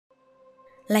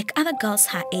Like other girls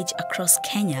her age across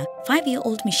Kenya,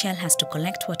 5-year-old Michelle has to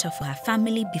collect water for her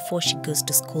family before she goes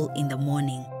to school in the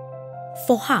morning.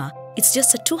 For her, it's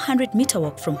just a 200-meter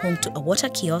walk from home to a water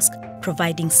kiosk,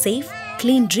 providing safe,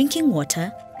 clean drinking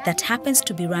water that happens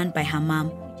to be run by her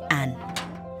mom, Anne.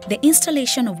 The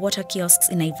installation of water kiosks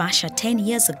in Naivasha 10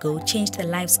 years ago changed the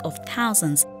lives of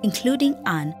thousands, including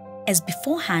Anne, as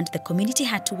beforehand the community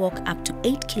had to walk up to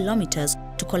 8 kilometers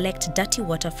to collect dirty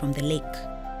water from the lake.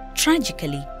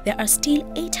 Tragically, there are still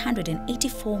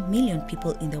 884 million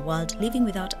people in the world living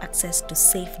without access to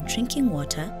safe drinking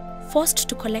water, forced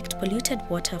to collect polluted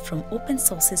water from open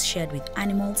sources shared with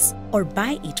animals, or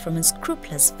buy it from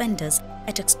unscrupulous vendors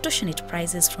at extortionate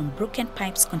prices from broken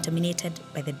pipes contaminated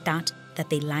by the dirt that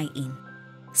they lie in.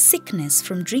 Sickness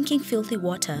from drinking filthy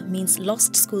water means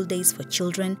lost school days for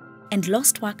children and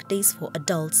lost work days for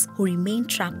adults who remain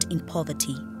trapped in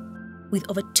poverty, with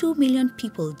over 2 million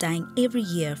people dying every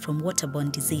year from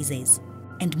waterborne diseases,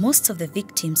 and most of the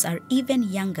victims are even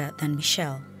younger than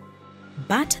Michelle.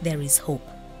 But there is hope.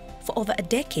 For over a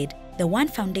decade, the One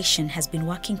Foundation has been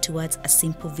working towards a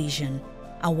simple vision,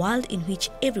 a world in which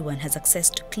everyone has access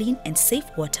to clean and safe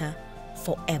water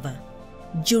forever.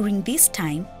 During this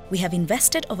time, we have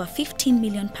invested over £15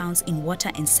 million in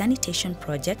water and sanitation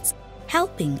projects,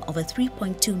 helping over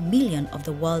 3.2 million of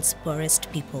the world's poorest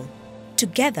people.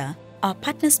 Together, our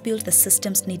partners built the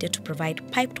systems needed to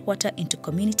provide piped water into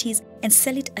communities and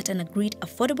sell it at an agreed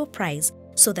affordable price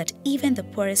so that even the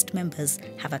poorest members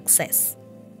have access.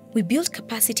 We built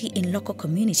capacity in local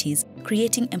communities,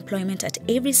 creating employment at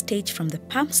every stage from the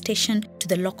pump station to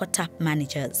the local tap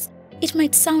managers. It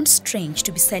might sound strange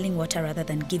to be selling water rather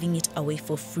than giving it away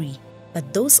for free,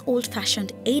 but those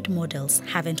old-fashioned aid models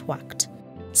haven't worked.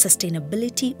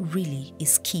 Sustainability really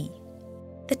is key.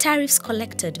 The tariffs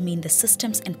collected mean the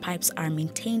systems and pipes are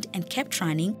maintained and kept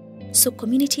running, so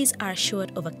communities are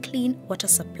assured of a clean water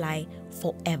supply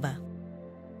forever.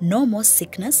 No more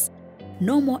sickness,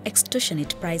 no more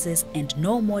extortionate prices, and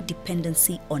no more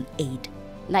dependency on aid.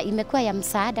 Na imekuwa ya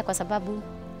msaada kwa sababu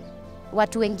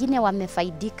watu wengine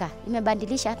wamefaidika.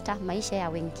 Imebadilisha hata maisha ya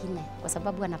wengine kwa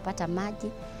sababu wanapata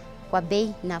maji kwa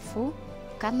bei nafuu.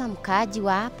 Kama mkaaji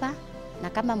wa hapa na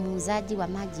kama muuzaji wa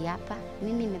maji hapa,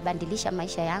 mimi imebadilisha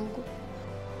maisha yangu.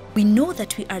 We know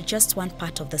that we are just one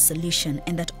part of the solution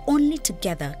and that only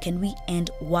together can we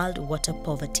end world water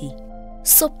poverty.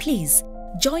 So please,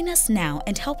 join us now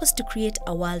and help us to create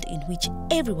a world in which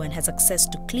everyone has access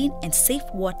to clean and safe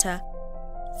water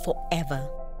forever.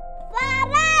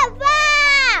 Forever!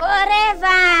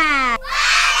 Forever!